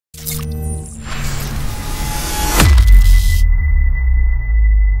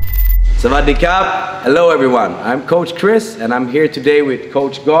Savadikap. Hello everyone, I'm Coach Chris and I'm here today with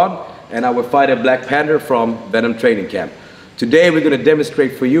Coach God and our fighter Black-Panther from Venumtrainigcamp. Today we're going to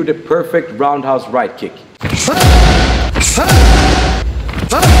demonstrate for you the perfect roundhouse right kick.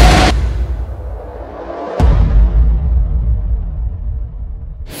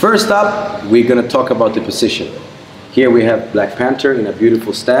 First up, we're going to talk about the position. Here we have Black-Panther in a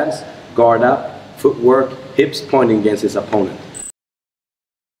beautiful stance, guard up, footwork, hips pointing against his opponent.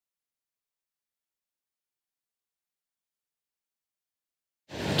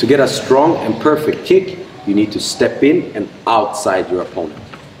 To get a strong and perfect kick, you need to step in and outside your opponent.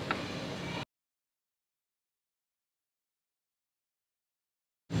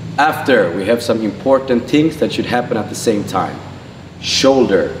 After, we have some important things that should happen at the same time.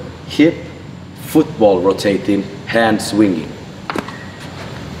 Shoulder, hip, football rotating, hand swinging.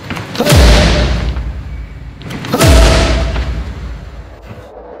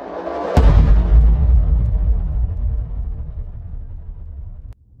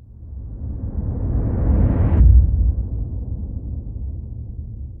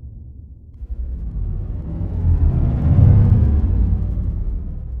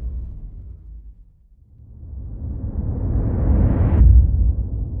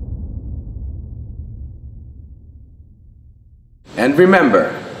 And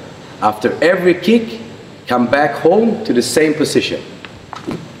remember, after every kick, come back home to the same position.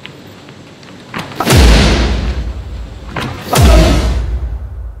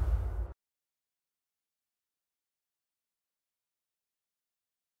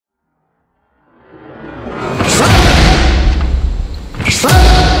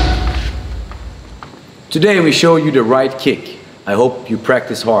 Today we show you the right kick. I hope you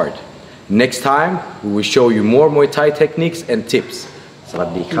practice hard. Next time, we will show you more Muay Thai techniques and tips.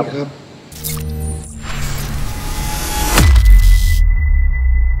 Sawadee krap.